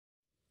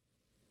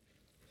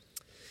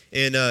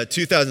In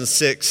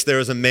 2006, there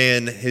was a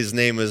man, his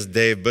name was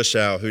Dave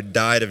Bushow, who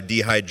died of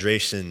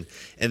dehydration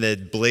in the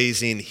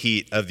blazing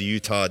heat of the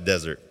Utah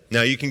desert.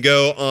 Now, you can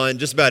go on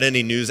just about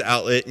any news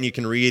outlet and you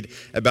can read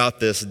about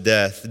this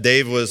death.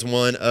 Dave was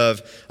one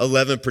of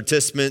 11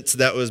 participants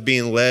that was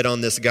being led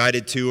on this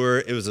guided tour.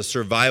 It was a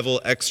survival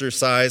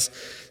exercise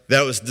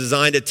that was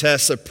designed to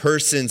test a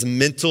person's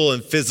mental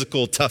and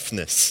physical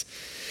toughness.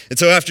 And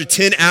so after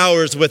 10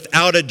 hours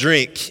without a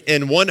drink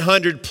and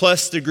 100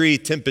 plus degree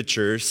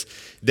temperatures,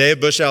 Dave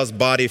Bushow's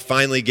body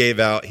finally gave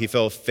out. He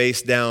fell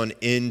face down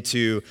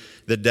into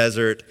the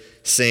desert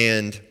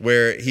sand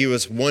where he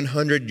was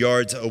 100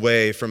 yards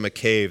away from a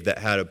cave that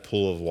had a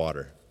pool of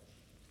water.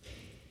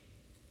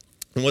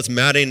 And what's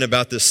maddening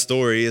about this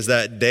story is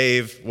that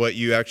Dave, what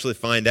you actually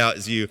find out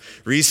as you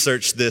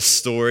research this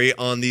story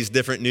on these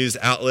different news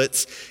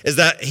outlets, is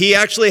that he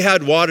actually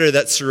had water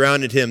that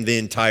surrounded him the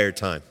entire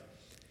time.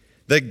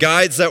 The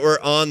guides that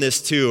were on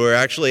this tour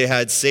actually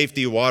had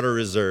safety water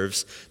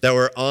reserves that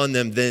were on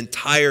them the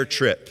entire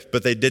trip,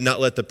 but they did not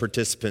let the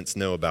participants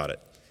know about it.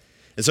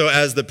 And so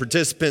as the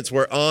participants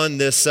were on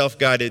this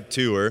self-guided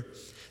tour,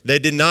 they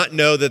did not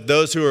know that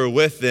those who were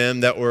with them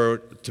that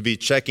were to be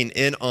checking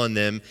in on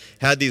them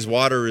had these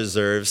water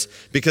reserves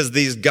because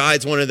these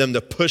guides wanted them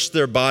to push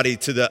their body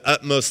to the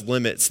utmost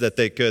limits that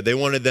they could. They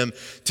wanted them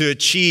to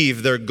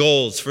achieve their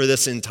goals for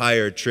this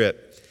entire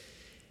trip.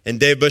 And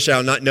Dave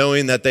Bushow, not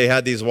knowing that they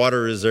had these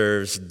water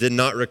reserves, did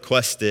not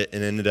request it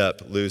and ended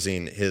up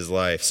losing his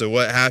life. So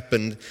what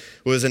happened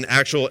was an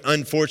actual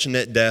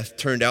unfortunate death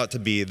turned out to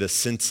be the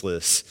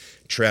senseless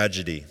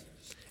tragedy.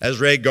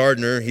 As Ray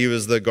Gardner, he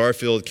was the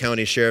Garfield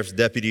County Sheriff's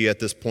deputy at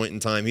this point in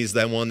time. He's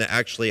the one that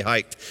actually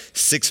hiked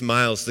 6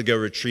 miles to go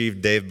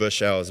retrieve Dave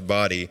Bushow's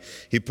body.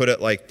 He put it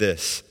like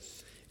this: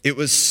 "It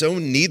was so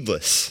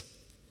needless.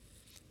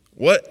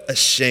 What a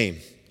shame.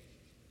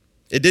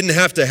 It didn't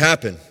have to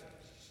happen.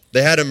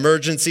 They had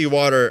emergency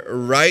water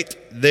right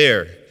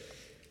there,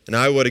 and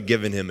I would have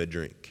given him a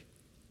drink."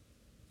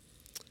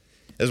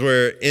 As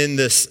we're in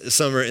this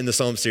summer in the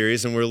Psalm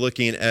series, and we're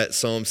looking at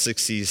Psalm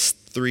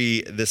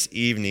 63 this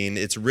evening,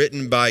 it's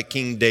written by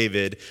King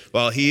David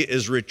while he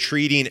is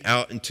retreating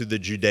out into the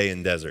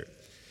Judean desert.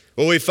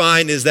 What we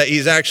find is that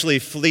he's actually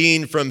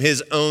fleeing from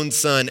his own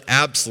son,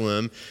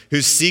 Absalom,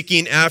 who's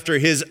seeking after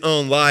his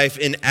own life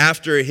and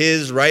after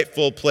his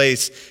rightful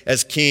place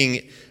as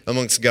king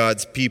amongst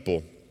God's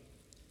people.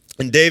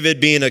 And David,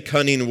 being a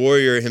cunning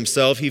warrior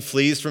himself, he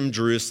flees from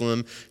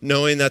Jerusalem,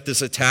 knowing that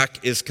this attack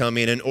is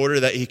coming in order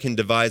that he can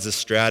devise a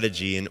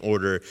strategy in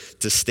order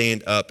to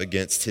stand up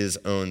against his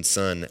own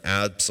son,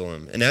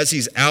 Absalom. And as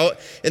he's out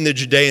in the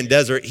Judean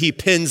desert, he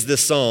pens this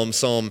psalm,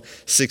 Psalm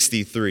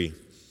 63.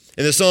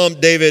 In the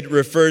psalm, David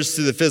refers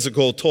to the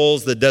physical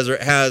tolls the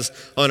desert has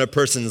on a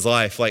person's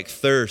life, like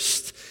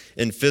thirst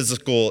and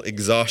physical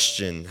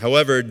exhaustion.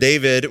 However,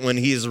 David, when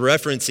he's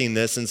referencing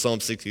this in Psalm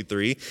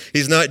 63,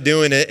 he's not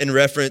doing it in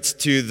reference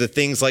to the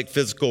things like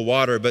physical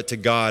water, but to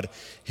God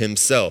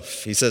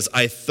himself. He says,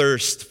 "I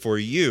thirst for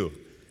you.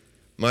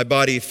 My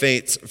body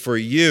faints for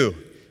you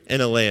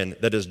in a land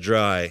that is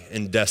dry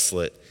and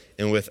desolate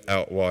and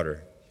without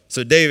water."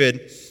 So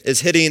David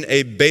is hitting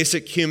a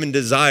basic human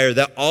desire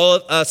that all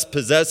of us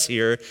possess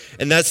here,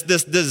 and that's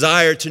this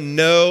desire to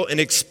know and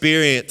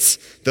experience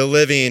the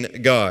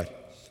living God.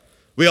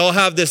 We all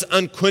have this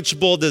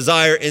unquenchable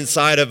desire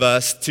inside of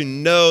us to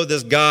know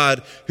this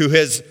God who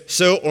has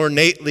so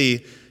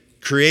ornately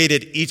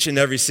created each and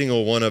every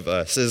single one of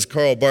us. As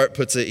Karl Barth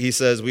puts it, he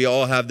says, we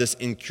all have this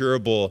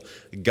incurable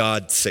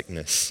God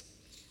sickness.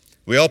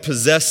 We all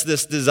possess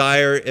this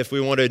desire if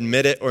we want to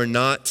admit it or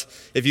not.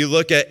 If you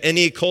look at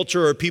any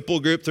culture or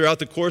people group throughout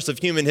the course of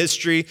human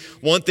history,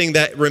 one thing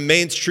that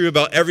remains true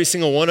about every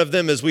single one of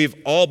them is we've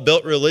all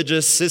built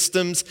religious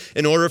systems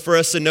in order for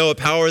us to know a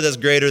power that's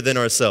greater than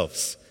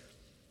ourselves.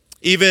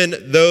 Even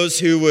those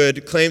who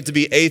would claim to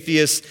be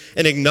atheists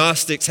and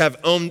agnostics have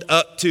owned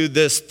up to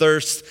this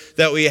thirst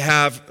that we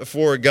have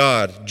for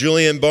God.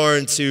 Julian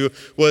Barnes, who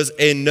was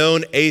a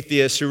known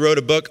atheist who wrote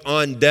a book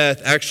on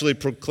death, actually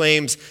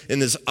proclaims in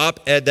this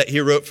op-ed that he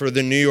wrote for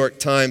the New York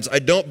Times, "I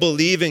don't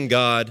believe in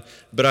God,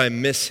 but I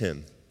miss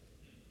him."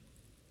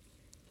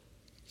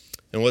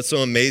 And what's so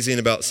amazing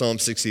about Psalm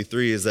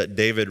 63 is that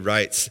David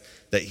writes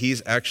that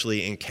he's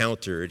actually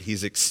encountered,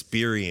 he's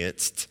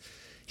experienced,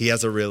 he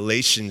has a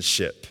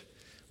relationship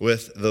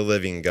with the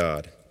living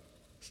God.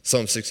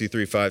 Psalm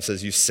 63:5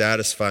 says, "You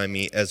satisfy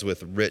me as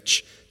with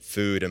rich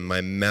food, and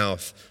my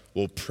mouth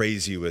will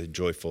praise you with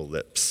joyful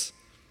lips."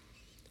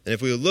 And if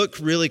we look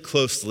really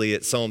closely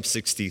at Psalm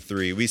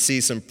 63, we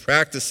see some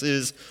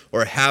practices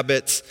or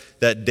habits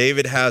that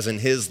David has in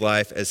his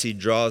life as he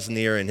draws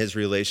near in his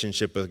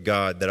relationship with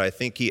God that I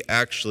think he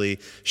actually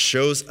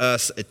shows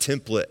us a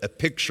template, a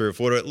picture of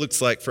what it looks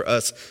like for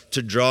us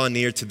to draw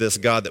near to this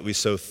God that we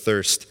so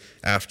thirst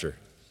after.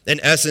 In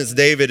essence,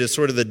 David is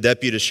sort of the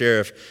deputy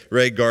sheriff,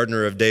 Ray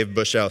Gardner, of Dave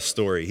Bushow's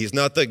story. He's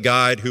not the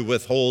guide who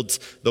withholds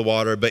the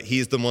water, but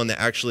he's the one that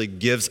actually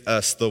gives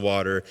us the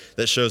water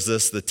that shows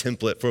us the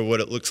template for what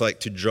it looks like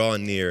to draw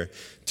near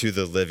to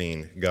the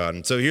living God.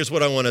 And so here's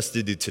what I want us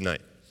to do tonight.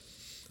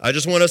 I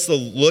just want us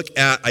to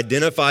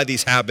identify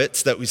these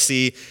habits that we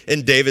see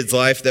in David's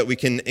life that we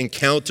can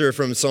encounter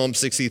from Psalm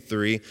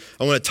 63.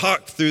 I want to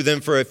talk through them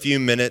for a few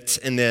minutes,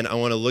 and then I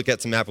want to look at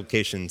some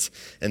applications,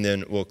 and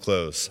then we'll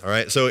close. All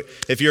right, so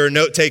if you're a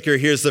note taker,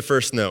 here's the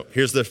first note.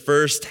 Here's the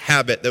first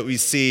habit that we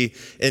see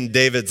in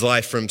David's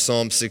life from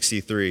Psalm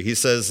 63. He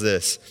says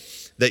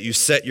this, that you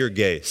set your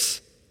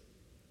gaze.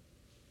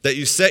 That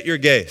you set your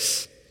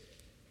gaze.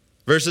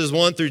 Verses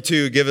 1 through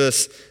 2 give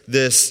us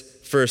this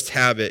first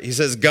habit. He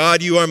says,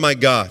 God, you are my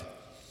God.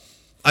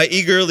 I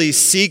eagerly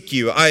seek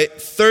you. I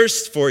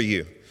thirst for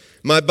you.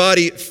 My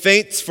body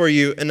faints for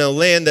you in a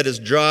land that is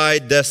dry,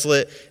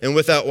 desolate, and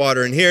without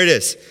water. And here it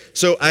is.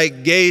 So I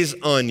gaze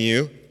on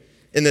you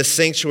in the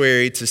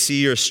sanctuary to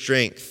see your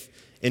strength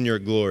and your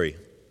glory.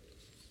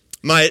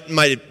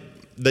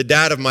 The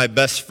dad of my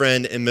best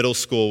friend in middle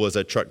school was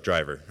a truck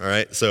driver, all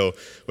right? So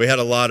we had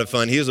a lot of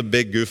fun. He was a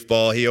big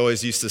goofball. He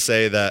always used to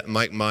say that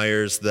Mike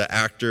Myers, the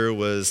actor,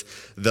 was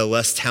the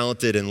less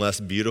talented and less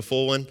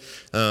beautiful one.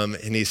 And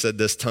he said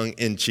this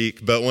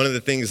tongue-in-cheek. But one of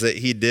the things that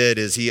he did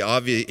is he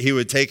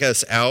would take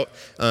us out,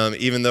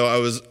 even though I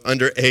was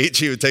underage,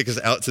 he would take us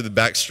out to the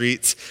back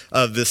streets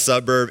of this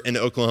suburb in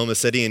Oklahoma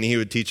City, and he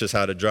would teach us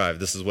how to drive.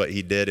 This is what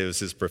he did. It was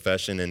his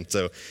profession, and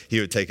so he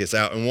would take us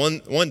out. And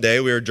one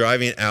day we were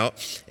driving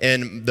out,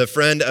 and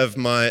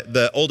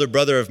the older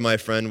brother of my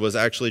friend was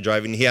actually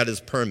driving. He had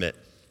his permit.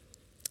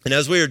 And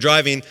as we were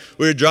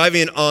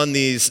driving on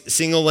these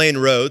single lane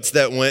roads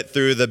that went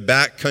through the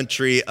back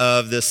country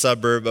of this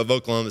suburb of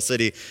Oklahoma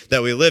City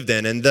that we lived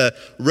in. And the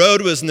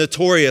road was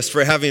notorious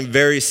for having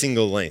very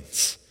single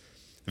lanes.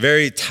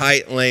 Very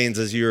tight lanes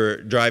as you were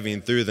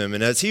driving through them.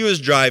 And as he was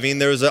driving,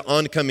 there was an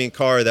oncoming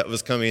car that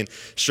was coming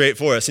straight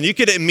for us. And you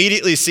could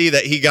immediately see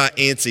that he got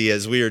antsy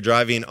as we were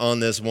driving on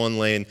this one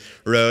lane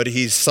road.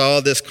 He saw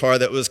this car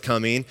that was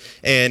coming,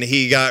 and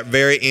he got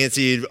very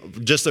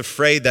antsy, just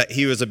afraid that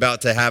he was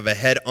about to have a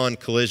head-on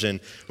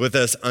collision with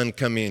this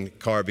oncoming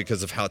car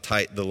because of how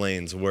tight the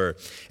lanes were.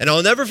 And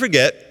I'll never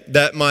forget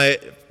that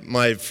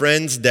my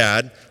friend's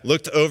dad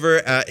looked over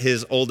at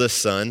his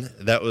oldest son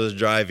that was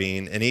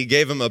driving, and he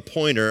gave him a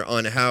pointer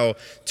on how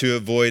to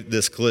avoid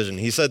this collision.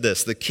 He said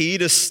this, the key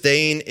to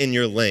staying in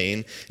your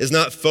lane is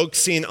not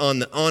focusing on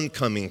the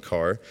oncoming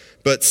car,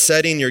 but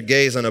setting your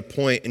gaze on a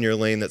point in your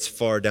lane that's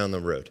far down the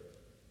road.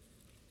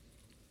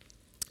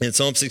 In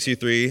Psalm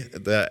 63,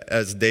 that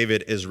as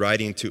David is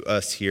writing to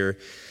us here,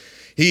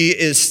 he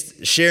is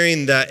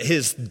sharing that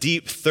his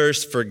deep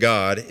thirst for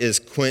God is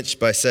quenched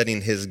by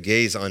setting his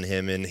gaze on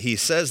him. And he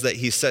says that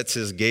he sets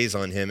his gaze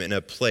on him in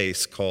a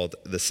place called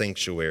the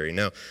sanctuary.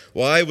 Now,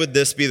 why would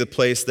this be the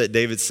place that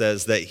David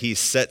says that he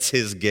sets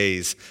his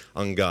gaze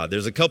on God?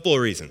 There's a couple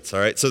of reasons, all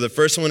right? So the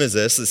first one is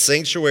this. The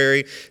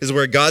sanctuary is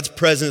where God's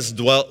presence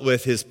dwelt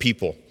with his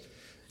people.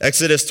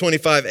 Exodus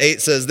 25:8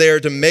 says, they are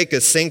to make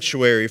a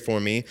sanctuary for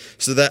me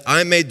so that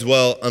I may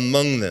dwell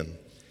among them.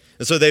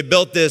 And so they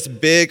built this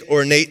big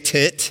ornate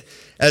tent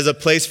as a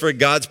place for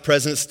God's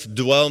presence to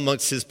dwell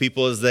amongst his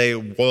people as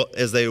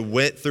they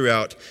went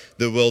throughout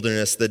the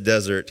wilderness, the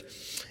desert.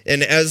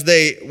 And as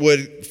they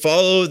would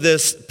follow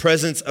this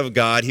presence of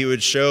God, he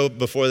would show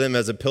before them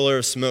as a pillar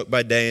of smoke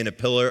by day and a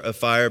pillar of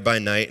fire by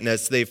night. And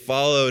as they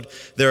followed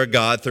their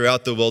God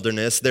throughout the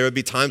wilderness, there would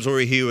be times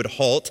where he would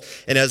halt.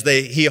 And as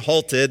he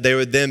halted, they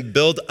would then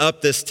build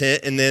up this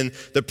tent. And then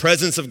the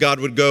presence of God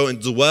would go and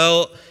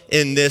dwell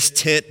in this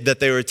tent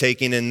that they were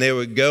taking, and they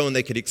would go and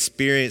they could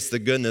experience the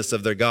goodness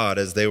of their God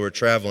as they were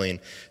traveling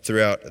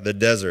throughout the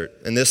desert.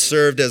 And this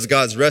served as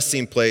God's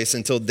resting place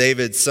until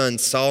David's son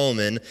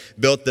Solomon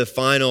built the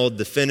final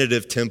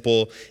definitive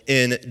temple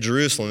in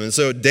Jerusalem. And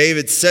so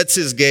David sets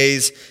his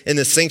gaze in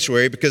the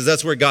sanctuary because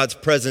that's where God's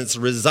presence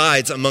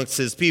resides amongst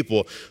his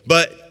people.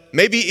 But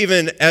maybe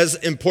even as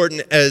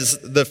important as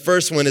the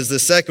first one is the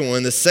second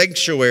one, the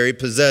sanctuary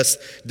possessed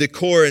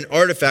decor and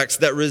artifacts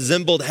that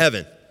resembled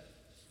heaven.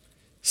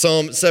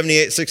 Psalm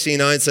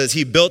 78:69 says,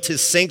 he built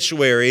his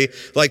sanctuary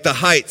like the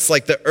heights,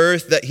 like the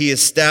earth that he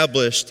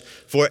established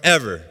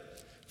forever.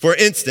 For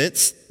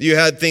instance, you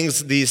had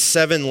these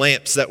 7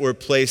 lamps that were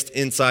placed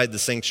inside the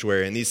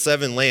sanctuary. And these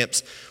 7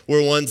 lamps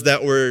were ones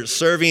that were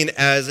serving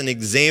as an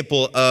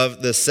example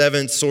of the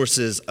 7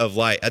 sources of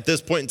light. At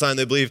this point in time,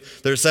 they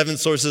believe there are 7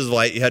 sources of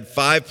light. You had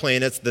 5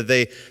 planets that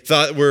they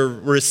thought were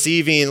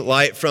receiving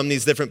light from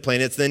these different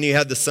planets. Then you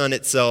had the sun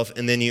itself,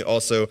 and then you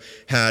also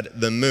had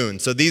the moon.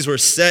 So these were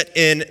set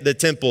in the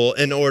temple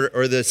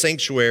or the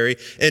sanctuary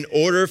in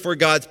order for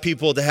God's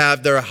people to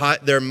have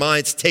their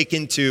minds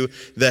taken to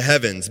the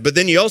heavens. But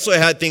then you also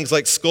had things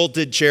like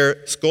sculpted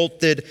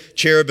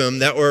cherubim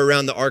that were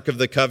around the Ark of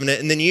the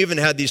Covenant. And then you even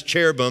had these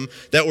cherubim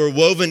that were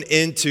woven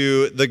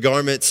into the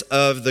garments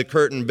of the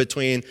curtain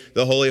between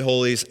the Holy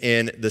Holies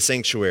and the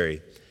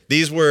sanctuary.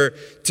 These were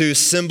to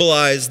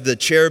symbolize the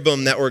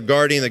cherubim that were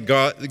guarding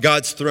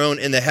God's throne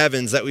in the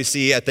heavens that we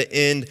see at the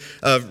end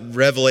of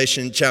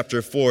Revelation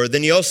chapter 4.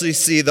 Then you also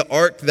see the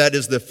ark that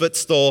is the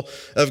footstool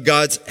of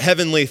God's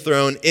heavenly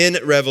throne in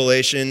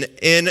Revelation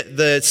in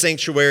the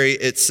sanctuary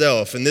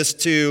itself. And this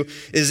too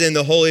is in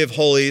the Holy of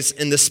Holies,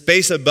 and the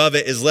space above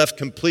it is left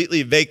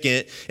completely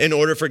vacant in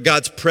order for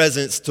God's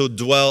presence to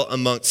dwell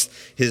amongst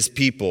his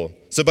people.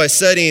 So by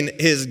setting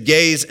his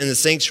gaze in the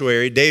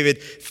sanctuary,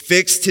 David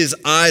fixed his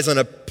eyes on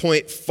a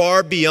point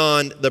far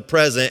beyond the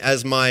present,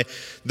 as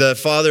the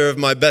father of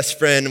my best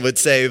friend would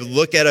say,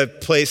 look at a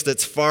place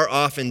that's far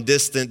off and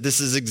distant. This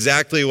is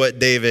exactly what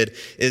David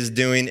is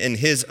doing in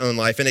his own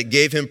life. And it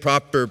gave him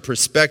proper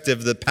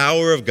perspective, the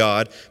power of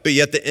God, but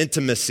yet the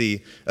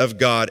intimacy of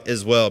God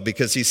as well.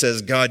 Because he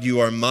says, God, you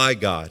are my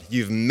God.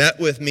 You've met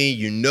with me,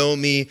 you know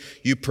me,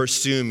 you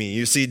pursue me.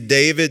 You see,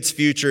 David's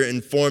future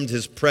informed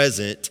his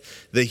present,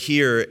 the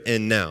here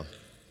and now.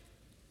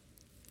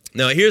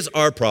 Now, here's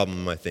our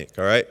problem, I think,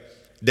 all right?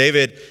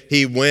 David,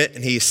 he went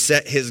and he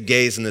set his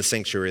gaze in the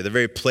sanctuary, the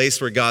very place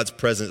where God's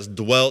presence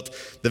dwelt,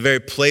 the very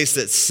place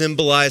that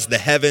symbolized the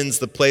heavens,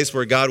 the place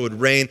where God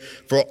would reign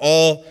for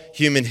all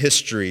human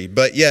history.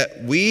 But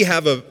yet, we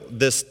have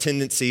this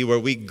tendency where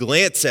we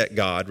glance at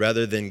God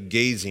rather than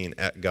gazing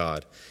at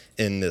God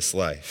in this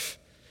life.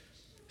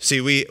 See,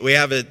 we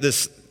have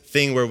this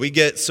thing where we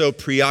get so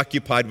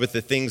preoccupied with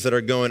the things that are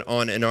going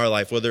on in our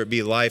life, whether it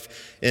be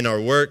life in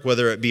our work,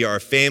 whether it be our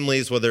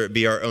families, whether it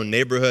be our own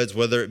neighborhoods,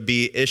 whether it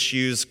be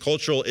issues,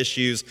 cultural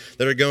issues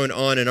that are going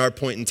on in our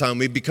point in time.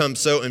 We become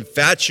so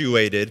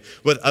infatuated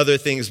with other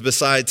things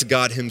besides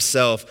God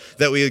himself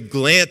that we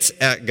glance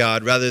at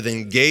God rather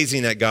than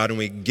gazing at God, and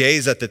we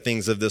gaze at the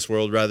things of this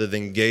world rather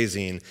than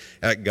gazing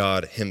at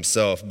God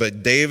himself.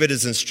 But David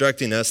is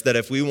instructing us that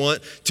if we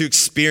want to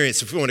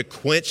experience, if we want to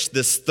quench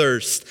this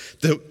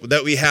thirst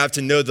that we have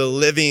to know the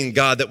living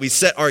God, that we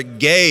set our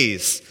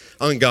gaze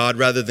on God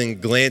rather than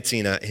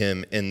glancing at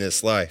him in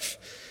this life.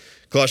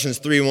 Colossians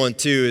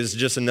 3:1-2 is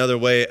just another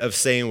way of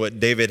saying what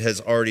David has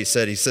already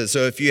said. He says,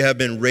 so if you have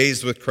been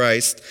raised with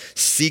Christ,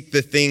 seek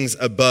the things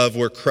above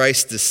where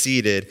Christ is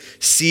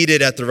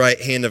seated at the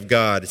right hand of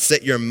God.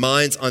 Set your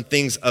minds on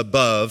things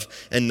above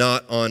and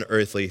not on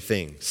earthly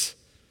things.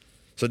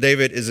 So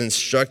David is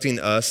instructing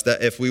us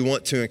that if we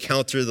want to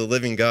encounter the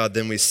living God,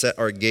 then we set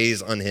our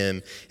gaze on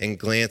him and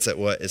glance at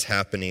what is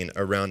happening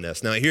around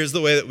us. Now, here's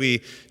the way that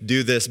we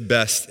do this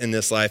best in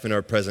this life in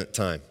our present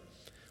time.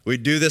 We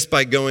do this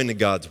by going to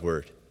God's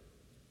word.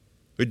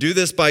 We do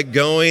this by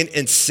going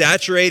and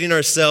saturating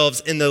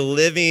ourselves in the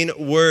living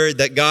word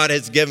that God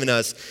has given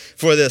us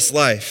for this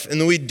life.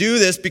 And we do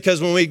this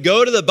because when we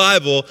go to the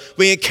Bible,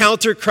 we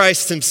encounter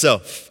Christ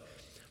himself.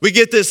 We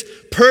get this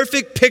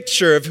perfect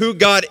picture of who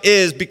God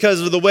is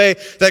because of the way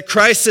that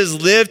Christ has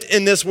lived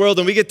in this world,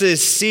 and we get to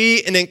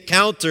see and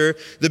encounter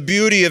the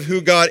beauty of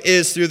who God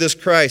is through this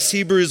Christ.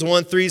 Hebrews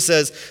 1:3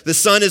 says, the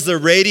Son is the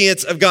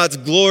radiance of God's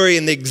glory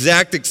and the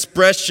exact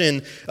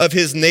expression of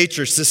his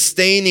nature,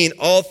 sustaining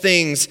all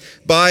things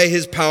by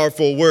his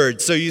powerful word.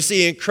 So you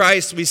see, in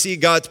Christ, we see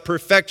God's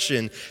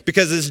perfection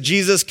because as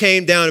Jesus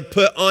came down and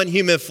put on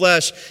human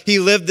flesh, he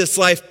lived this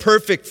life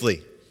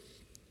perfectly.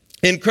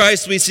 In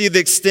Christ, we see the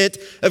extent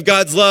of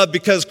God's love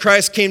because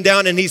Christ came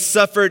down and he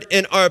suffered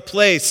in our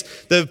place.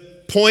 The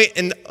point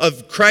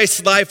of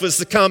Christ's life was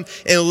to come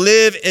and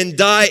live and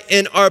die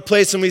in our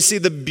place. And we see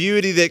the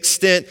beauty, the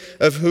extent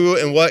of who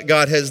and what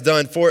God has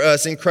done for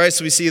us. In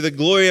Christ, we see the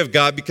glory of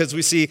God because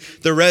we see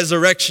the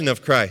resurrection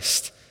of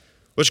Christ,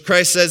 which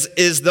Christ says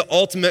is the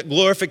ultimate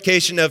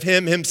glorification of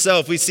him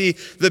himself. We see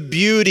the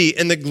beauty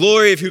and the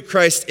glory of who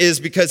Christ is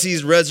because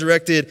he's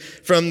resurrected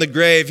from the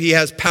grave. He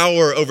has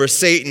power over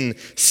Satan,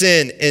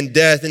 sin, and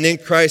death. And in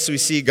Christ, we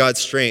see God's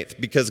strength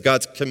because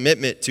God's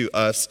commitment to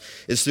us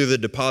is through the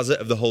deposit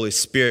of the Holy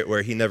Spirit,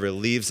 where he never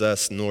leaves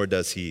us, nor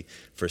does he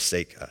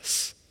forsake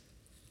us.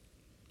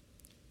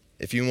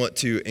 If you want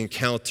to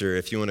encounter,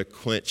 if you want to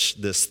quench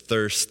this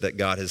thirst that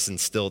God has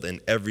instilled in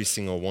every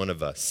single one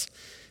of us,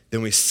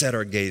 then we set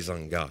our gaze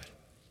on God.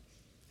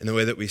 And the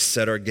way that we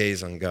set our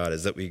gaze on God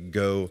is that we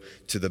go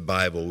to the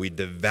Bible. We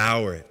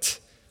devour it.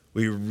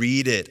 We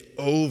read it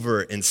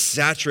over and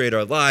saturate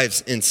our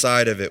lives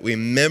inside of it. We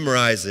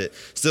memorize it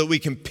so that we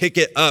can pick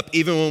it up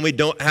even when we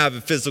don't have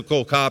a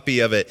physical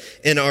copy of it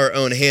in our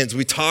own hands.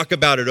 We talk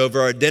about it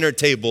over our dinner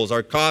tables,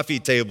 our coffee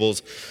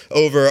tables,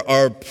 over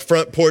our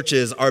front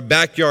porches, our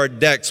backyard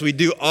decks. We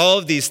do all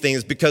of these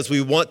things because we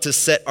want to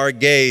set our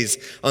gaze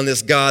on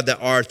this God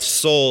that our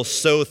soul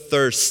so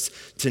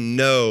thirsts to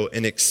know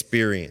and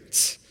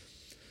experience.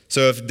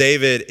 So if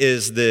David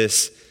is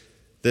this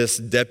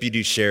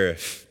deputy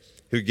sheriff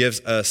who gives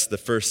us the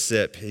first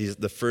sip,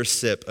 the first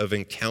sip of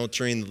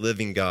encountering the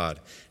living God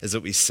is that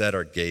we set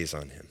our gaze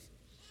on him.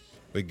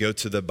 We go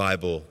to the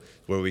Bible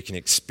where we can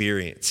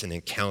experience and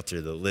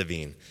encounter the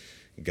living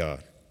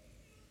God.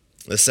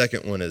 The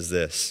second one is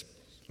this.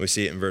 We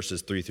see it in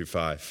verses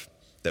 3-5,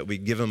 that we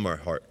give him our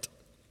heart.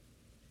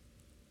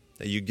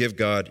 That you give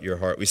God your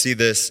heart. We see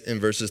this in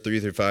verses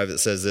 3-5 that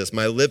says this,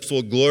 my lips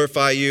will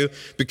glorify you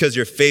because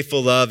your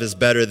faithful love is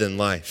better than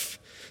life.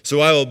 So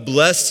I will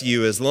bless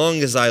you as long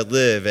as I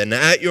live, and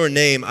at your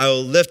name I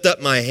will lift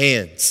up my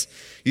hands.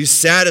 You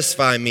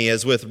satisfy me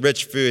as with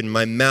rich food, and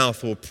my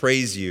mouth will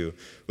praise you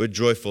with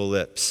joyful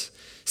lips.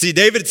 See,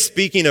 David's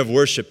speaking of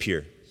worship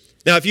here.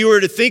 Now, if you were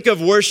to think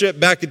of worship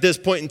back at this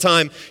point in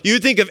time, you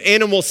would think of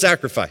animal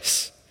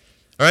sacrifice.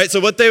 All right,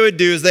 so what they would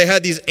do is they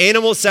had these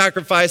animal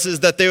sacrifices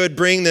that they would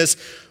bring this,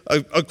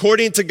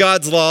 according to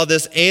God's law,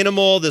 this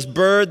animal, this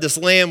bird, this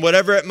lamb,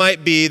 whatever it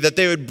might be, that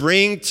they would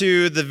bring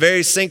to the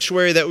very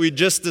sanctuary that we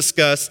just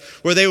discussed,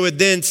 where they would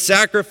then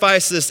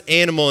sacrifice this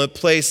animal in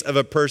place of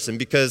a person,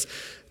 because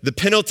the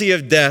penalty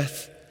of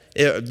death,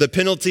 the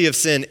penalty of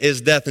sin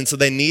is death, and so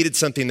they needed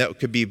something that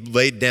could be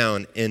laid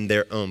down in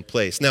their own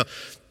place.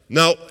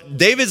 Now,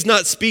 David's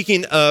not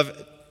speaking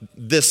of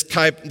this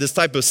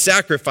type of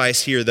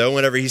sacrifice here, though.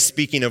 Whenever he's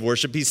speaking of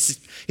worship,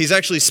 he's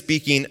actually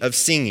speaking of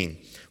singing.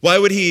 Why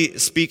would he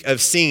speak of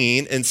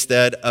singing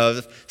instead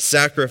of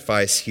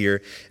sacrifice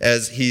here,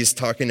 as he's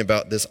talking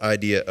about this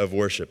idea of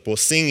worship? Well,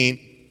 singing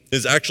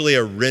is actually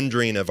a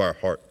rendering of our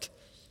heart.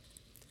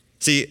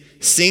 See,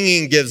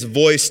 singing gives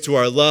voice to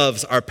our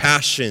loves, our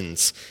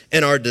passions,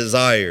 and our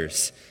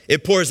desires.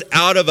 It pours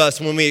out of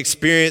us when we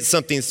experience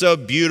something so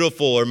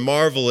beautiful or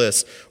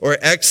marvelous or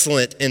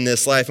excellent in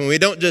this life. And we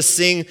don't just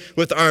sing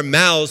with our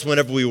mouths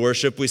whenever we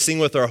worship, we sing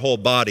with our whole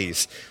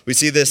bodies. We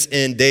see this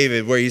in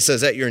David, where he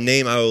says, at your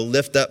name I will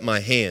lift up my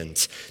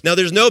hands. Now,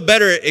 there's no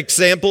better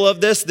example of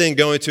this than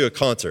going to a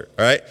concert,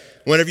 all right?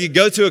 Whenever you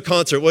go to a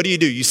concert, what do?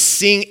 You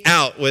sing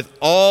out with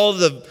all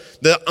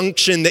the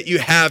unction that you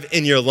have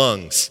in your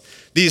lungs.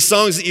 These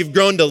songs that you've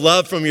grown to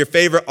love from your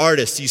favorite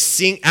artists, you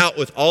sing out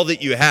with all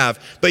that you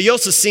have, but you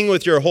also sing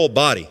with your whole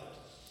body.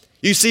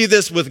 You see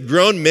this with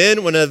grown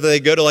men whenever they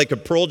go to like a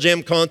Pearl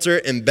Jam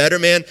concert and Better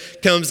Man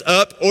comes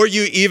up, or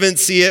you even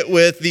see it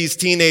with these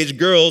teenage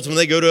girls when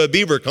they go to a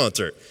Bieber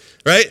concert,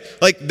 right?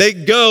 Like they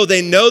know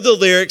the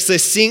lyrics, they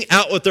sing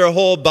out with their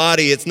whole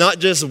body. It's not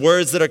just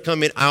words that are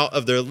coming out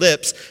of their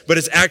lips, but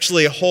it's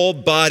actually a whole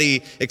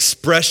body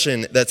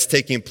expression that's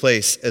taking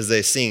place as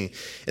they sing.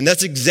 And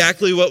that's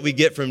exactly what we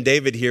get from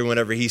David here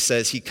whenever he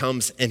says he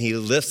comes and he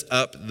lifts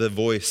up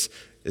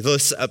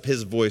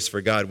his voice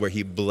for God, where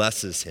he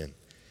blesses him.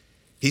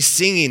 He's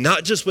singing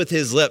not just with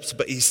his lips,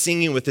 but he's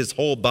singing with his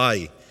whole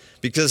body.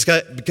 Because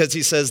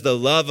he says the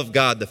love of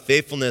God, the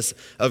faithfulness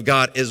of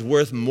God is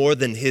worth more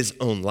than his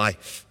own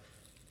life.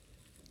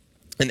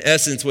 In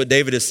essence, what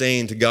David is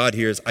saying to God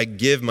here is, I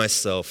give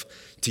myself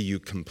to you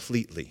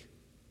completely.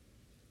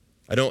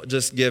 I don't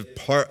just give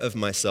part of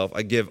myself,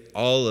 I give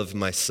all of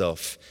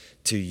myself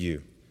to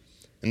you.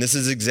 And this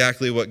is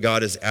exactly what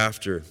God is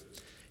after.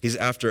 He's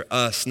after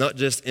us, not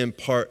just in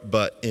part,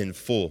 but in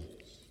full.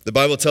 The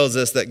Bible tells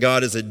us that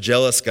God is a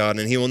jealous God,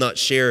 and he will not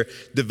share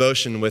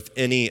devotion with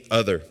any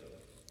other.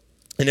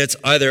 And it's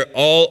either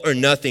all or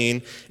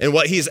nothing. And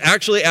what he's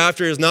actually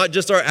after is not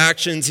just our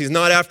actions. He's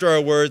not after our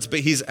words,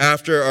 but he's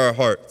after our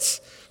hearts.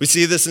 We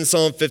see this in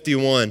Psalm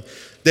 51.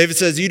 David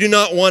says, you do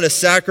not want a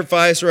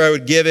sacrifice, or I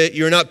would give it.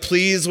 You are not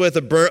pleased with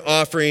a burnt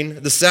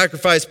offering. The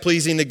sacrifice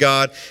pleasing to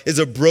God is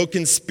a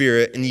broken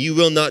spirit, and you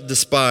will not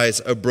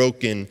despise a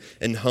broken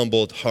and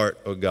humbled heart,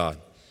 O God.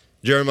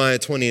 Jeremiah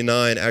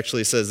 29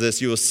 actually says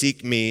this, you will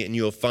seek me and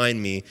you will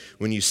find me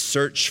when you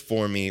search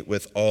for me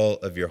with all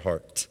of your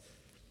heart.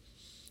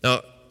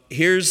 Now,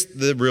 here's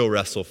the real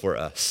wrestle for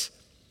us.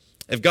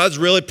 If God's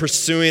really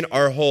pursuing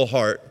our whole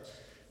heart,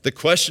 the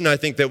question I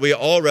think that we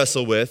all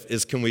wrestle with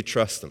is, can we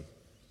trust him?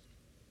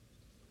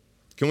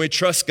 Can we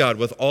trust God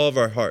with all of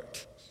our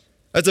heart?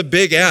 That's a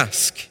big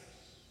ask,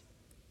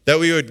 that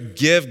we would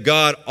give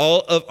God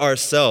all of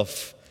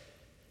ourselves.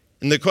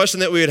 And the question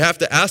that we would have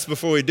to ask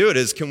before we do it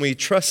is, can we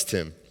trust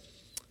him?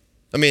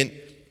 I mean,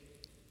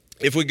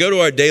 if we go to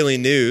our daily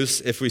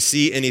news, if we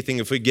see anything,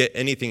 if we get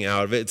anything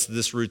out of it, it's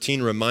this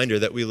routine reminder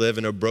that we live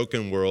in a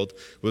broken world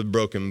with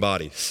broken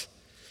bodies.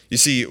 You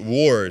see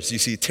wars, you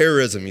see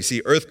terrorism, you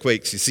see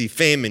earthquakes, you see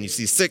famine, you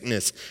see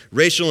sickness,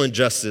 racial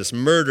injustice,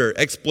 murder,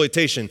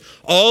 exploitation.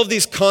 All of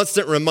these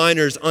constant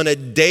reminders on a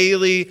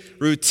daily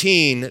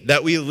routine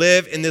that we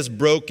live in this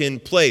broken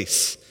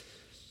place.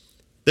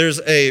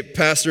 There's a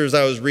pastor, as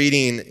I was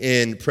reading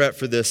in prep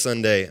for this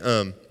Sunday,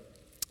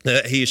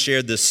 he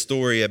shared this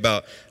story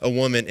about a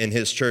woman in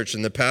his church,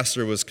 and the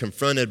pastor was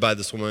confronted by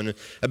this woman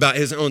about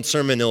his own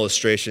sermon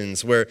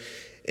illustrations, where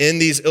in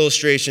these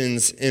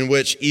illustrations in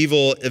which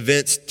evil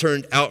events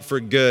turned out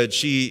for good,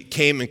 she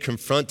came and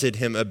confronted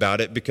him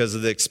about it because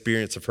of the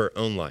experience of her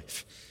own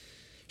life.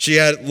 She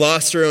had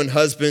lost her own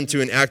husband to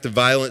an act of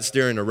violence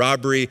during a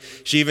robbery.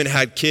 She even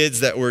had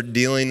kids that were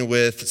dealing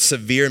with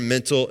severe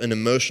mental and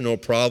emotional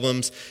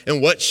problems.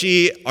 And what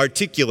she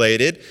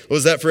articulated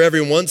was that for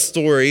every one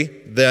story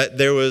that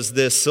there was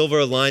this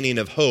silver lining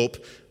of hope,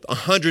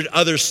 100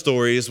 other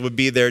stories would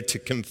be there to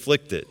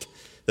conflict it.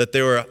 That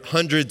there were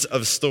hundreds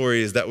of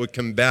stories that would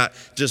combat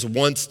just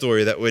one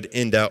story that would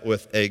end out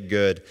with a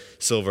good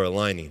silver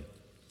lining.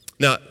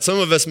 Now, some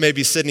of us may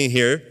be sitting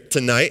here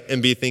tonight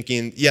and be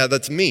thinking, yeah,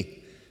 that's me.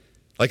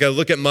 Like I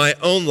look at my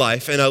own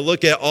life and I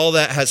look at all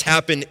that has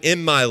happened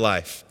in my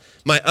life,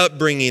 my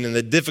upbringing and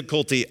the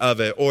difficulty of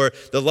it, or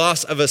the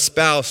loss of a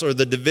spouse, or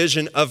the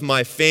division of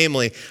my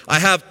family. I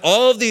have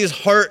all of these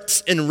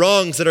hurts and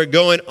wrongs that are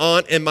going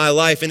on in my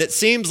life, and it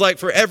seems like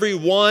for every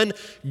one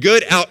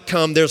good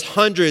outcome, there's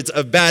hundreds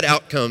of bad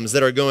outcomes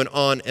that are going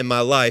on in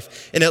my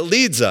life, and it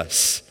leads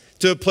us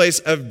to a place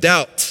of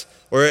doubt,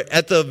 or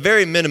at the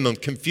very minimum,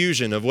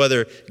 confusion of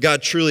whether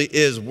God truly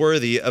is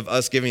worthy of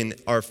us giving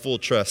our full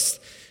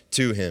trust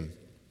to him.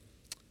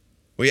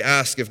 We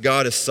ask, if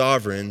God is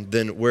sovereign,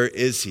 then where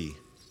is he?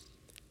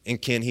 And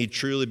can he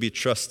truly be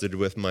trusted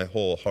with my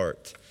whole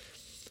heart?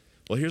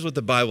 Well, here's what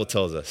the Bible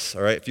tells us,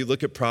 all right? If you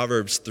look at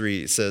Proverbs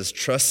 3, it says,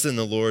 trust in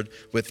the Lord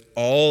with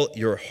all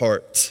your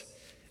heart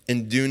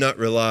and do not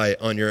rely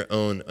on your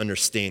own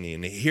understanding.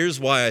 And here's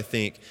why I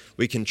think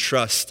we can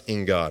trust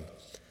in God.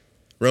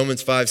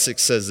 Romans 5:6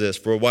 says this,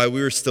 for while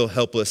we were still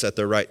helpless at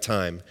the right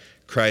time,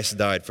 Christ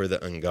died for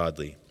the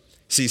ungodly.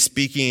 See,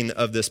 speaking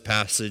of this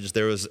passage,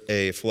 there was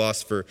a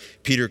philosopher,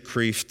 Peter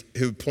Kreeft,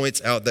 who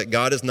points out that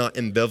God is not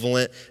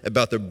ambivalent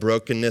about the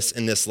brokenness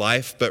in this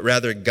life, but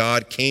rather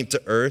God came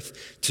to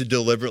earth to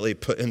deliberately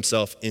put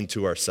himself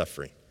into our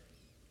suffering.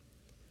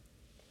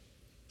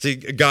 See,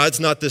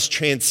 God's not this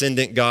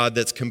transcendent God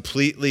that's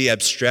completely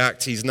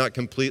abstract. He's not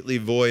completely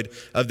void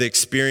of the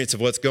experience of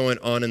what's going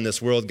on in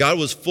this world. God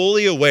was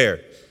fully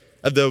aware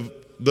of the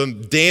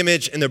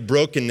damage and the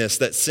brokenness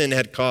that sin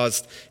had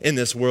caused in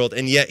this world,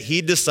 and yet he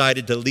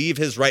decided to leave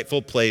his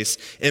rightful place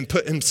and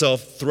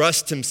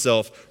thrust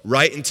himself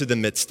right into the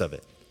midst of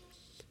it.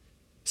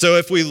 So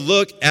if we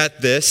look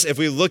at this, if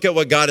we look at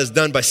what God has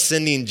done by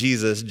sending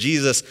Jesus,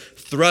 Jesus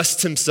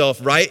thrust himself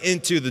right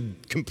into the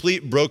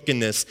complete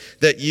brokenness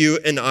that you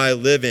and I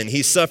live in.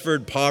 He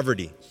suffered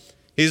poverty.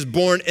 He was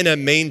born in a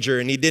manger,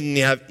 and he didn't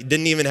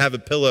even have a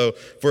pillow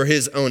for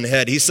his own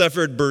head. He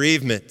suffered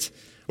bereavement,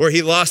 where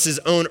he lost his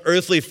own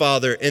earthly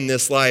father in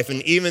this life,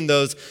 and even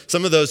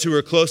some of those who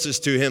were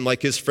closest to him,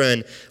 like his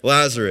friend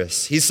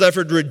Lazarus. He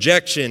suffered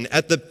rejection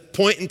at the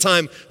point in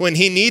time when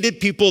he needed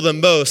people the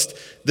most.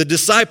 The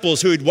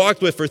disciples who he'd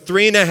walked with for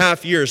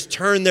 3.5 years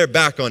turned their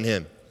back on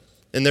him,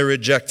 and they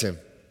reject him.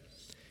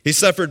 He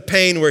suffered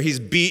pain where he's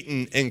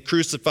beaten and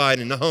crucified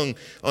and hung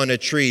on a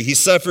tree. He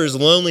suffers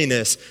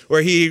loneliness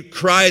where he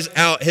cries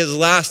out his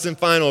last and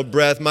final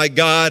breath, my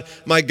God,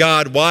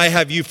 why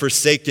have you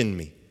forsaken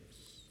me?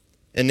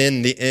 And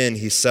in the end,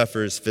 he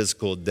suffers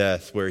physical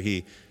death where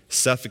he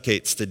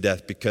suffocates to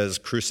death, because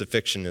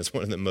crucifixion is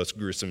one of the most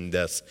gruesome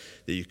deaths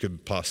that you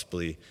could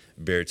possibly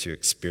bear to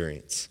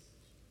experience.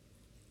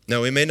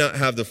 Now, we may not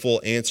have the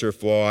full answer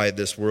for why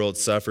this world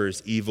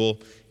suffers evil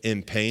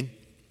and pain,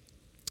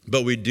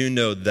 but we do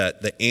know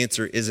that the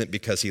answer isn't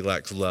because he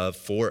lacks love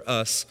for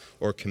us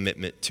or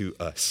commitment to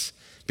us.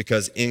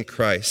 Because in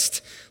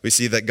Christ, we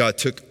see that God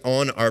took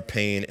on our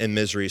pain and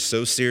misery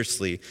so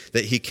seriously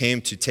that he came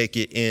to take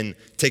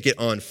it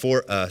on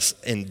for us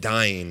and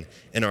dying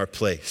in our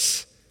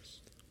place.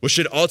 Which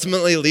should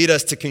ultimately lead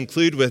us to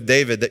conclude with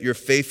David that your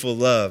faithful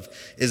love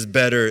is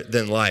better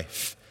than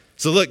life.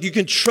 So look, you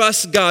can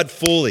trust God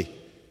fully.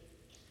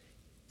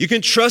 You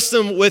can trust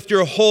him with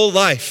your whole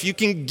life. You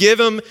can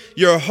give him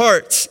your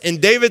heart. And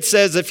David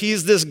says if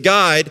he's this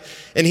guide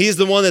and he's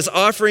the one that's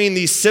offering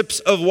these sips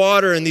of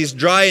water in these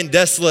dry and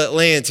desolate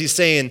lands, he's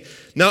saying,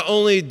 not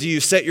only do you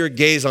set your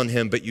gaze on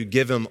him, but you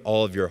give him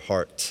all of your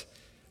heart.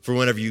 For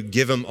whenever you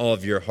give him all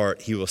of your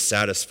heart, he will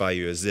satisfy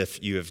you as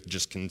if you have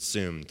just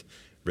consumed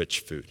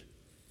rich food.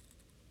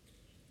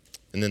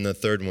 And then the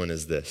third one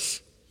is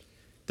this,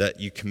 that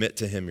you commit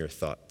to him your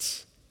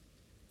thoughts.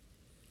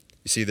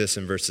 You see this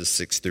in verses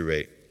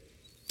 6-8.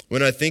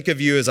 When I think of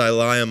you as I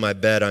lie on my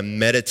bed, I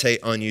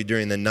meditate on you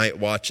during the night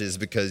watches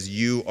because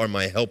you are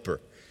my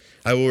helper.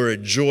 I will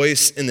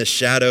rejoice in the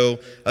shadow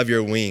of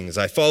your wings.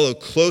 I follow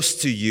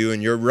close to you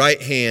and your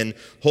right hand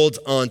holds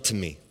on to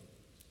me.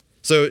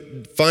 So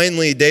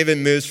finally, David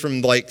moves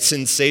from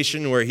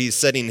sensation where he's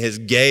setting his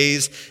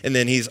gaze, and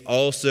then he's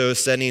also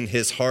setting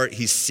his heart.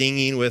 He's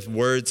singing with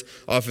words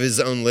off of his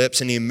own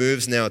lips, and he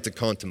moves now to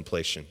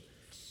contemplation.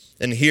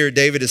 And here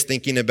David is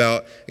thinking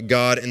about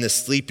God in the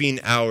sleeping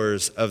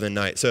hours of the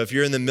night. So if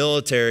you're in the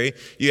military,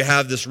 you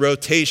have this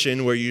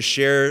rotation where you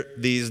share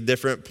these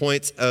different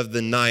points of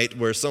the night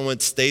where someone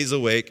stays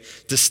awake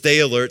to stay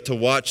alert, to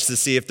watch to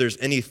see if there's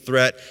any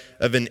threat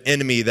of an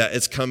enemy that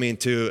is coming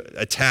to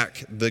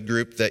attack the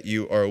group that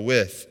you are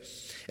with.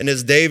 And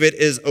as David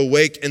is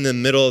awake in the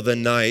middle of the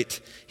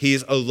night,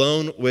 he's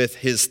alone with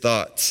his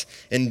thoughts.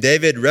 And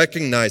David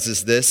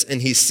recognizes this,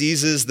 and he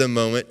seizes the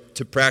moment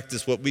to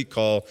practice what we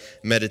call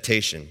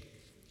meditation.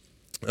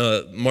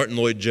 Martin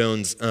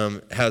Lloyd-Jones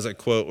has a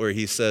quote where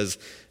he says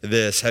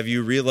this: have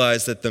you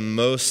realized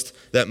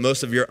that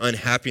most of your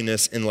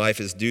unhappiness in life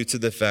is due to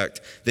the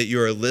fact that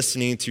you are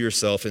listening to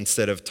yourself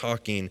instead of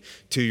talking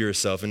to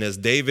yourself? And as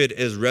David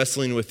is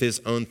wrestling with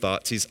his own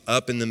thoughts, he's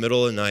up in the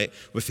middle of the night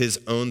with his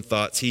own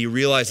thoughts. He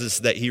realizes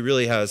that he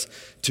really has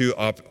two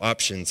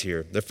options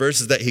here. The first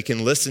is that he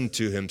can listen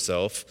to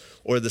himself,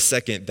 or the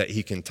second, that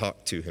he can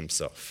talk to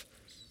himself.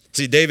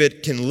 See,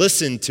 David can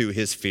listen to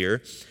his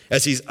fear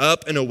as he's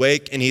up and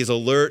awake and he's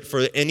alert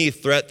for any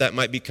threat that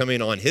might be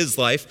coming on his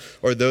life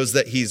or those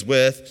that he's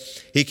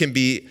with. He can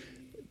be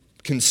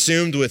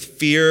consumed with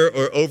fear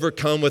or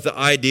overcome with the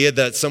idea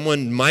that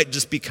someone might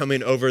just be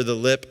coming over the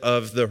lip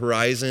of the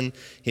horizon.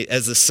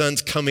 As the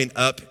sun's coming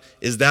up,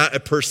 is that a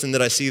person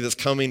that I see that's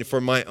coming for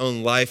my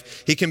own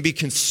life? He can be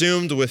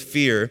consumed with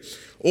fear,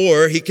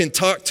 or he can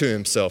talk to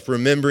himself,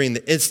 remembering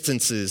the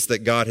instances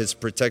that God has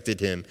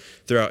protected him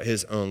throughout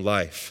his own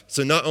life.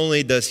 So not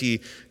only does he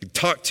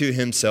talk to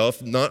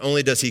himself, not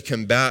only does he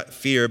combat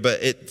fear,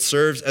 but it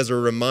serves as a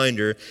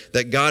reminder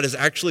that God is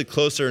actually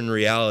closer in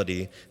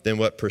reality than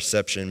what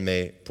perception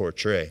may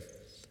portray.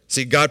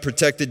 See, God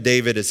protected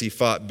David as he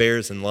fought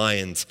bears and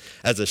lions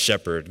as a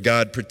shepherd.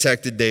 God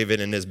protected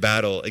David in his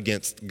battle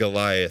against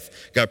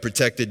Goliath. God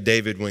protected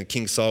David when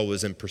King Saul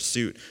was in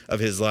pursuit of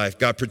his life.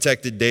 God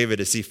protected David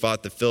as he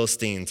fought the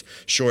Philistines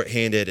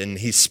short-handed, and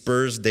he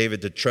spurs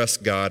David to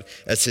trust God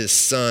as his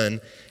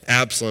son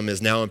Absalom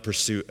is now in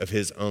pursuit of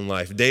his own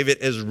life. David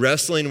is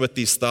wrestling with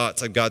these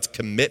thoughts of God's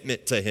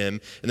commitment to him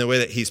and the way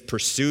that he's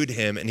pursued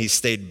him and he's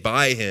stayed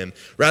by him,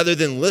 rather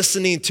than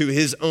listening to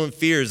his own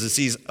fears as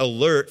he's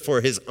alert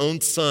for his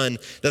own son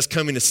that's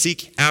coming to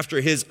seek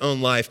after his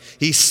own life.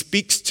 He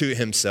speaks to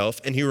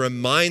himself and he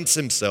reminds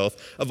himself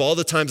of all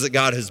the times that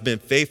God has been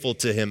faithful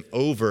to him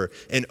over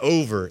and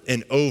over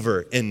and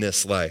over in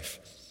this life.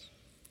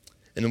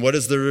 And what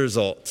is the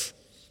result?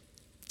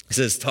 He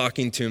says,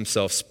 talking to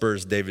himself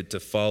spurs David to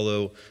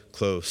follow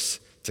close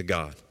to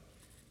God.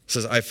 He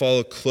says, I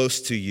follow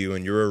close to you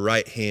and your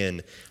right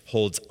hand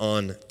holds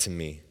on to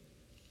me.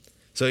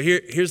 So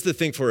here's the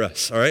thing for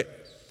us, all right?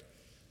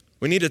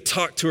 We need to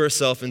talk to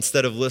ourselves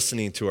instead of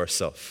listening to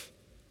ourselves.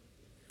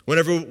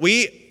 Whenever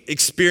we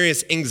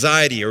experience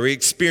anxiety or we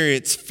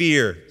experience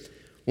fear,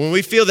 when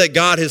we feel that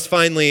God has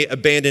finally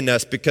abandoned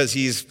us because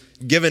he's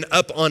given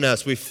up on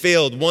us, we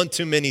failed one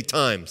too many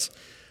times,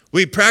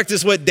 we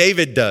practice what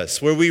David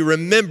does, where we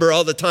remember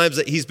all the times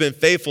that he's been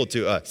faithful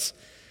to us.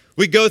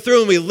 We go through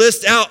and we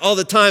list out all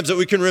the times that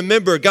we can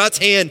remember God's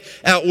hand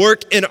at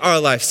work in our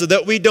life so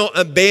that we don't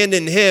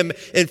abandon him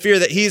in fear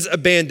that he's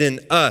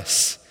abandoned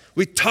us.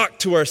 We talk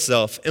to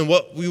ourselves, and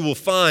what we will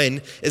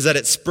find is that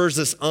it spurs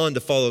us on to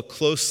follow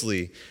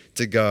closely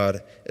to God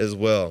as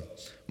well.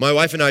 My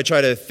wife and I try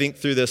to think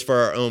through this for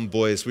our own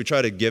boys. We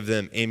try to give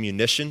them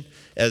ammunition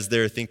as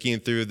they're thinking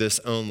through this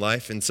own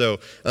life. And so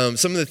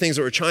some of the things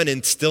that we're trying to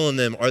instill in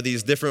them are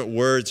these different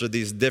words or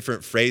these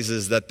different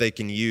phrases that they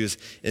can use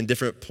in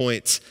different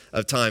points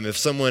of time. If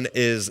someone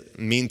is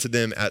mean to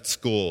them at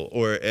school,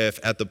 or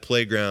if at the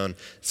playground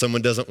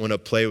someone doesn't want to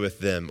play with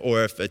them,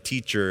 or if a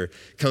teacher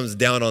comes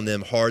down on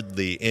them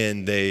hardly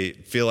and they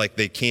feel like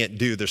they can't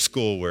do their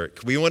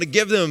schoolwork, we want to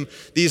give them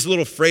these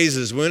little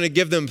phrases. We want to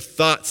give them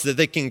thoughts that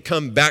they can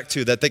come back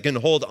to, that they can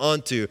hold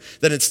on to,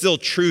 that instill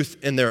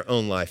truth in their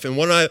own life. And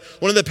one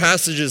of the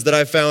passages that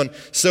I found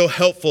so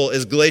helpful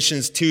is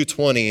Galatians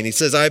 2:20. And he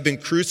says, I have been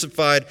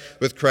crucified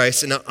with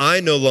Christ, and I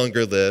no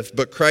longer live,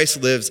 but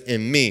Christ lives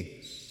in me.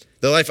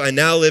 The life I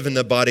now live in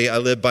the body, I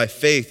live by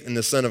faith in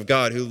the Son of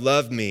God who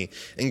loved me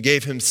and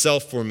gave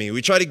himself for me.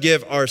 We try to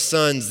give our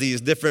sons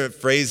these different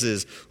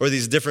phrases or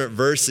these different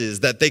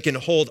verses that they can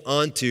hold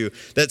on to,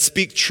 that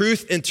speak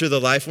truth into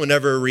the life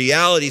whenever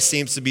reality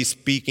seems to be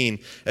speaking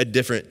a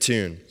different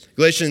tune.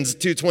 Galatians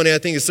 2:20, I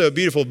think, is so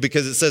beautiful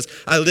because it says,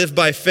 I live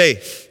by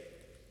faith.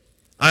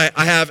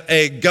 I have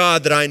a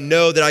God that I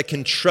know that I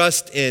can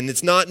trust in.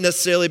 It's not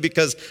necessarily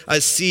because I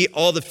see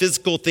all the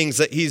physical things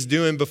that he's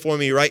doing before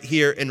me right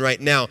here and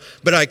right now,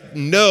 but I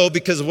know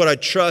because of what I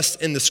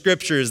trust in the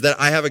scriptures that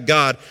I have a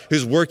God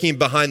who's working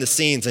behind the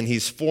scenes and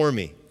he's for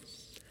me.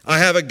 I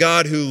have a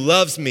God who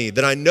loves me,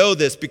 that I know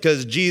this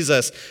because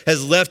Jesus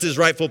has left his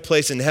rightful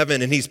place in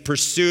heaven and he's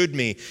pursued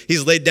me.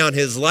 He's laid down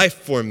his life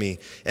for me.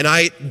 And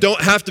I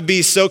don't have to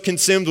be so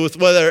consumed with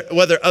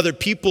whether other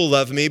people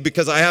love me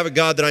because I have a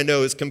God that I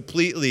know is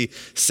completely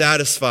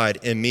satisfied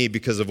in me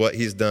because of what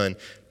he's done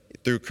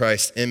through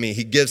Christ in me.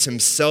 He gives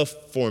himself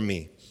for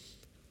me.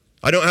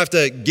 I don't have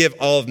to give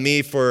all of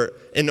me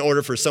in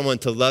order for someone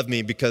to love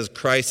me because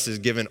Christ has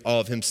given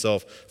all of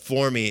himself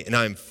for me and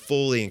I'm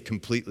fully and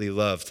completely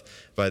loved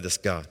by this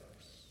God.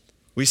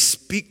 We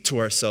speak to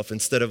ourselves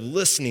instead of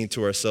listening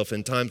to ourselves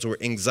in times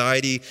where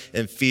anxiety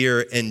and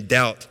fear and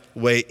doubt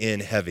weigh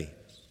in heavy.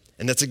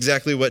 And that's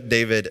exactly what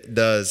David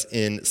does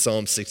in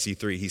Psalm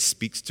 63. He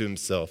speaks to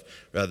himself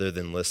rather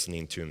than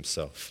listening to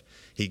himself.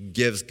 He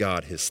gives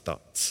God his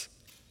thoughts.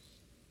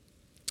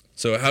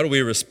 So how do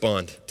we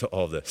respond to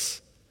all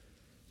this?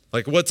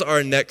 Like, what's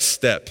our next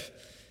step?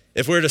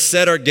 If we're to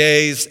set our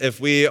gaze, if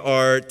we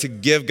are to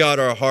give God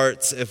our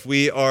hearts, if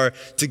we are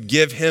to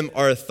give him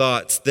our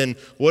thoughts, then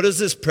what does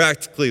this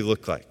practically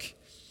look like?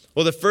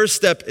 Well, the first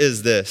step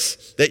is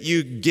this, that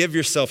you give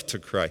yourself to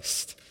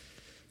Christ.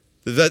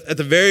 At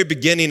the very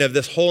beginning of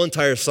this whole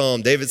entire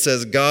psalm, David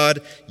says, God,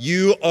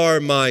 you are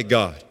my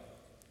God.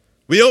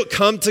 We don't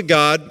come to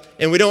God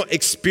and we don't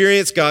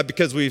experience God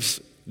because we've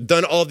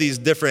done all these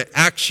different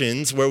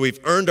actions where we've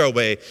earned our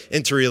way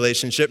into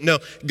relationship. No,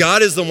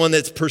 God is the one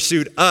that's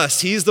pursued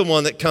us. He's the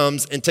one that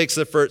comes and takes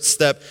the first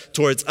step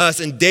towards us.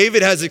 And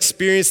David has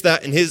experienced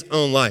that in his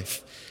own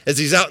life. As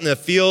he's out in the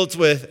fields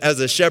as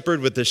a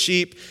shepherd with the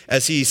sheep,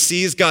 as he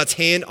sees God's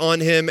hand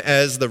on him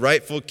as the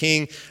rightful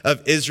king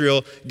of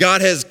Israel, God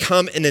has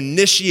come and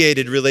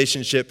initiated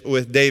relationship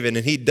with David,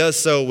 and he does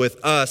so with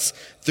us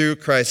through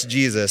Christ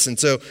Jesus. And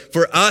so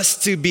for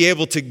us to be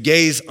able to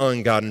gaze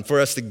on God, and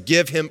for us to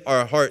give him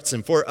our hearts,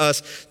 and for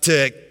us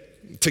to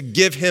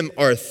give him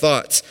our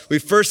thoughts, we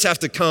first have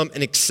to come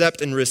and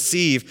accept and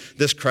receive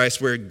this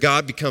Christ where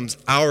God becomes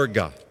our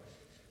God,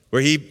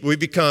 where we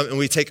become and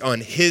we take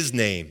on his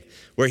name,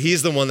 where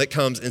he's the one that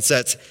comes and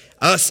sets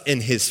us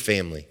in his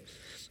family.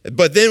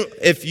 But then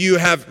if you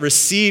have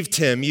received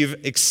him,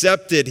 you've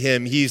accepted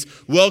him, he's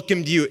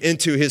welcomed you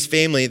into his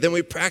family, then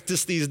we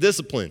practice these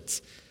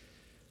disciplines.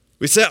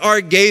 We set our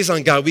gaze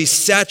on God. We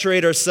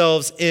saturate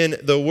ourselves in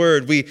the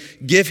word. We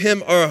give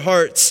him our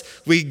hearts.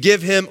 We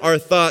give him our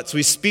thoughts.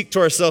 We speak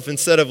to ourselves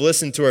instead of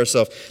listen to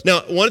ourselves.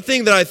 Now, one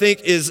thing that I think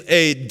is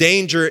a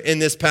danger in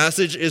this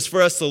passage is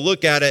for us to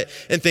look at it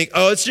and think,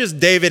 oh, it's just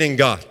David and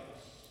God.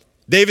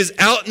 David's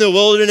out in the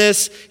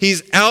wilderness.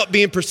 He's out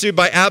being pursued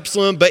by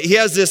Absalom, but he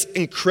has this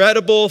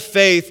incredible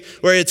faith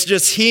where it's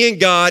just he and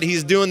God.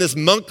 He's doing this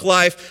monk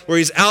life where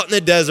he's out in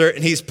the desert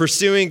and he's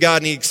pursuing God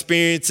and he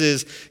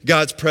experiences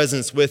God's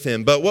presence with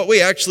him. But what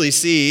we actually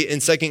see in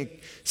 2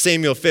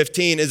 Samuel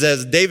 15 is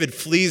as David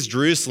flees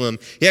Jerusalem,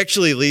 he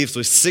actually leaves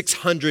with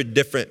 600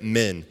 different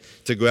men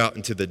to go out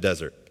into the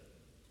desert.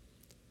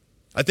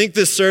 I think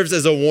this serves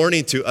as a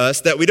warning to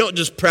us that we don't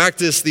just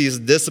practice these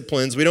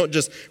disciplines. We don't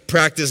just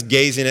practice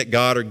gazing at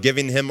God or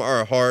giving him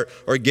our heart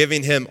or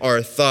giving him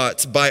our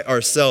thoughts by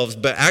ourselves,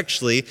 but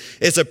actually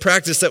it's a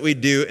practice that we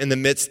do in the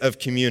midst of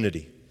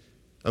community,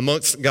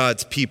 amongst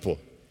God's people.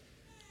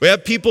 We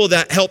have people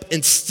that help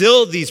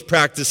instill these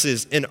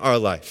practices in our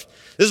life.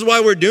 This is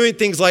why we're doing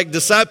things like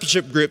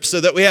discipleship groups,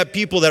 so that we have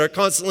people that are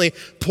constantly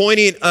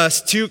pointing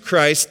us to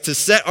Christ, to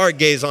set our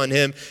gaze on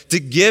him, to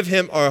give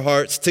him our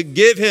hearts, to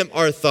give him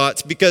our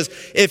thoughts. Because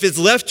if it's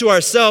left to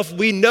ourselves,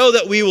 we know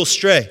that we will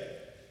stray.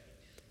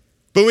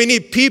 But we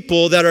need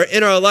people that are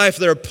in our life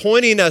that are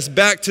pointing us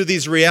back to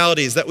these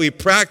realities, that we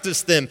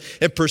practice them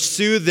and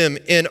pursue them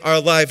in our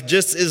life,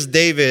 just as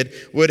David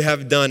would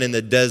have done in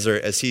the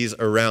desert as he's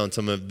around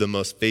some of the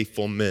most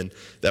faithful men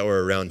that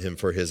were around him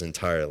for his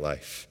entire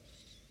life.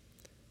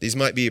 These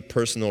might be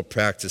personal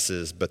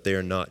practices, but they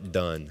are not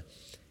done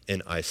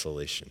in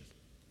isolation.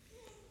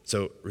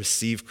 So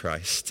receive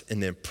Christ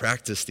and then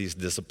practice these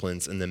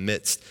disciplines in the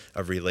midst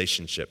of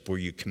relationship where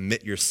you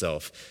commit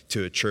yourself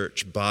to a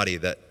church body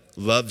that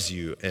loves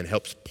you and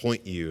helps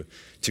point you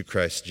to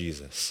Christ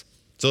Jesus.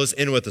 So let's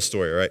end with a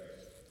story, all right?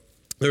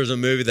 There was a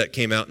movie that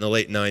came out in the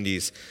late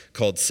 90s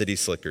called City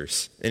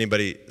Slickers.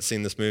 Anybody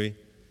seen this movie?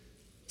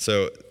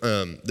 So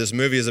this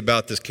movie is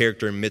about this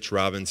character, Mitch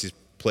Robbins. He's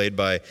played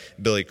by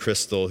Billy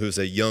Crystal, who's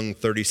a young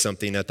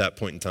 30-something at that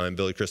point in time.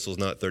 Billy Crystal's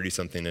not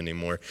 30-something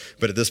anymore,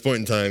 but at this point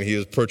in time, he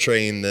was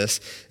portraying this.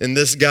 And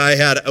this guy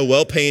had a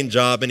well-paying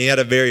job, and he had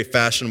a very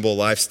fashionable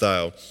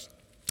lifestyle.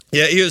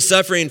 Yet he was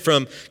suffering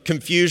from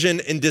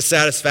confusion and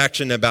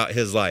dissatisfaction about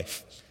his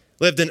life.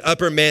 Lived in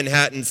Upper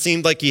Manhattan,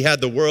 seemed like he had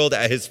the world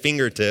at his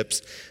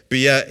fingertips, but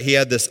yet he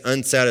had this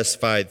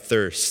unsatisfied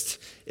thirst,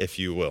 if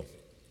you will.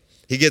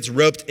 He gets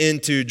roped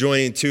into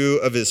joining two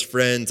of his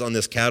friends on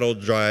this cattle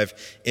drive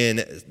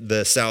in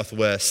the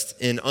Southwest.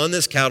 And on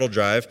this cattle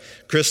drive,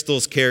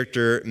 Crystal's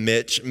character,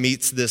 Mitch,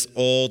 meets this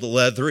old,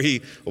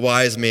 leathery,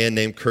 wise man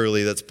named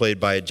Curly that's played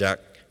by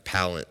Jack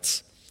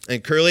Palance.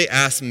 And Curly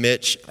asks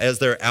Mitch, as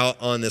they're out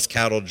on this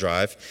cattle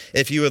drive,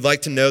 if he would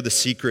like to know the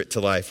secret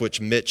to life,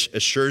 which Mitch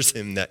assures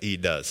him that he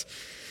does.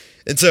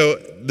 And so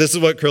this is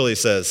what Curly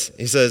says.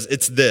 He says,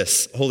 "It's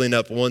this," holding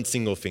up one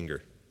single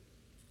finger.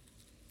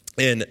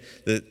 And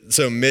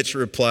so Mitch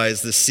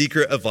replies, "The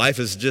secret of life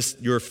is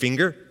just your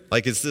finger?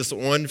 Like it's this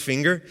one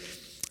finger?"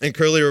 And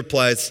Curly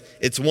replies,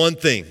 "It's one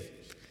thing.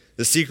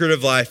 The secret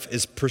of life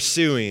is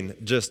pursuing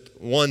just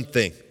one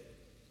thing."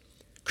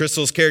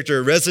 Crystal's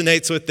character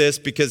resonates with this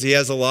because he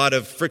has a lot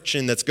of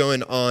friction that's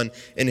going on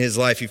in his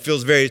life. He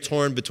feels very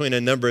torn between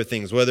a number of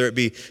things, whether it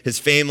be his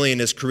family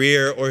and his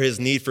career or his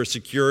need for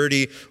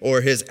security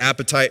or his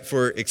appetite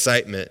for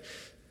excitement.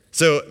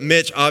 So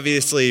Mitch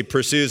obviously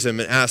pursues him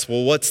and asks,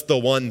 well, what's the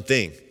one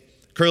thing?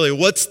 Curly,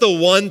 what's the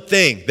one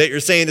thing that you're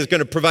saying is going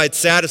to provide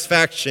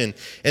satisfaction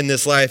in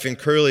this life? And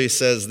Curly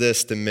says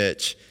this to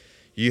Mitch: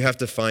 you have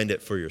to find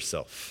it for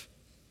yourself.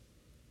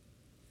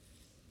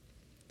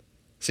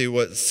 See,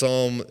 what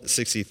Psalm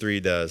 63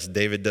 does,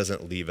 David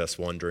doesn't leave us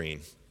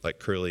wondering like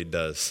Curly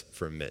does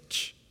for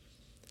Mitch.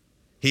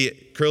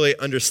 Curly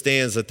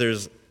understands that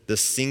there's the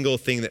single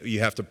thing that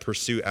you have to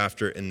pursue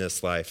after in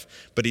this life,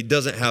 but he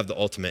doesn't have the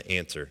ultimate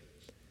answer.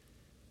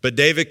 But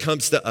David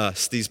comes to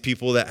us, these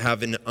people that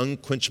have an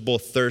unquenchable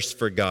thirst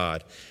for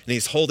God, and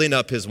he's holding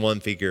up his one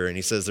finger and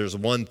he says, there's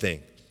one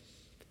thing.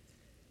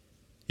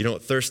 You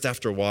don't thirst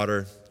after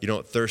water. You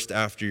don't thirst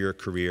after your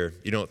career.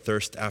 You don't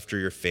thirst after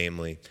your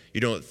family.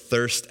 You don't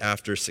thirst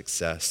after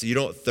success. You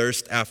don't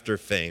thirst after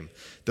fame.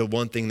 The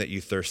one thing that you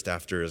thirst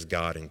after is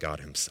God and God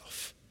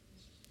himself.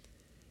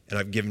 And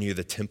I've given you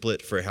the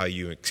template for how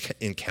you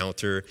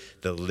encounter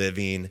the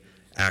living,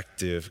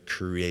 active,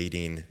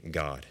 creating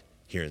God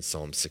here in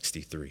Psalm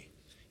 63.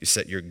 You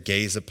set your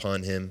gaze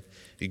upon him,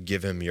 you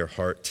give him your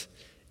heart,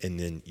 and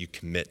then you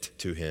commit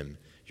to him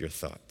your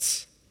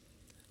thoughts.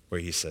 Where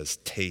he says,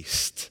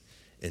 taste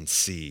and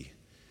see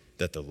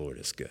that the Lord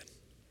is good.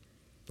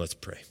 Let's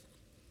pray.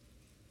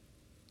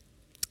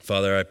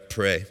 Father, I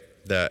pray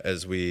that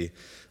as we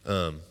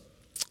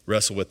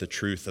wrestle with the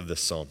truth of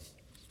this psalm,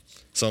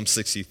 Psalm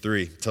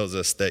 63 tells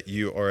us that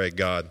you are a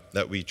God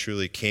that we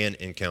truly can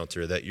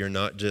encounter, that you're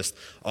not just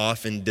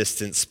off in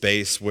distant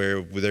space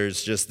where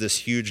there's just this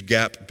huge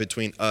gap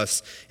between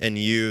us and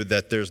you,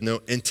 that there's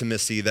no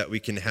intimacy that we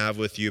can have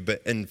with you,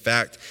 but in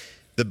fact,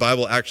 the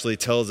Bible actually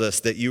tells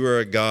us that you are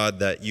a God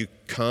that you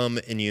come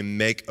and you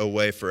make a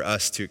way for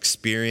us to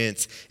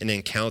experience and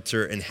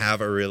encounter and have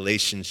a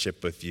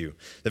relationship with you,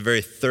 the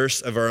very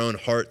thirst of our own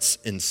hearts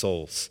and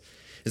souls.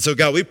 And so,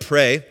 God, we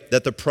pray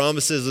that the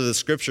promises of the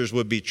scriptures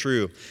would be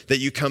true, that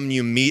you come and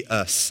you meet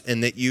us,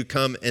 and that you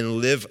come and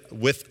live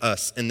with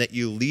us, and that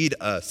you lead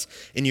us,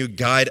 and you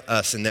guide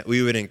us, and that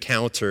we would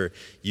encounter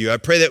you. I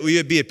pray that we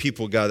would be a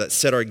people, God, that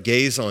set our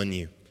gaze on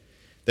you,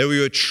 that we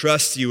would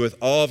trust you with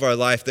all of our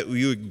life, that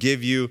we would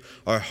give you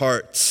our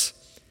hearts,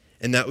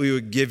 and that we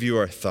would give you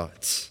our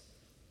thoughts,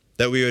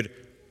 that we'd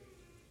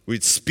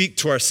speak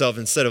to ourselves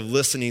instead of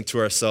listening to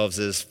ourselves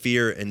as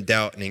fear and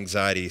doubt and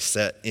anxiety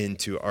set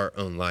into our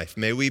own life.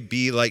 May we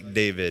be like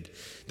David,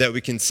 that we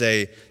can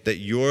say that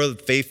your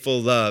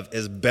faithful love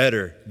is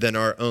better than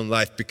our own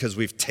life because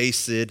we've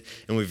tasted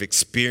and we've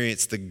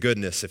experienced the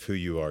goodness of who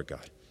you are,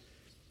 God.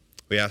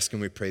 We ask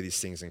and we pray these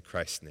things in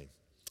Christ's name.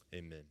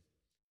 Amen.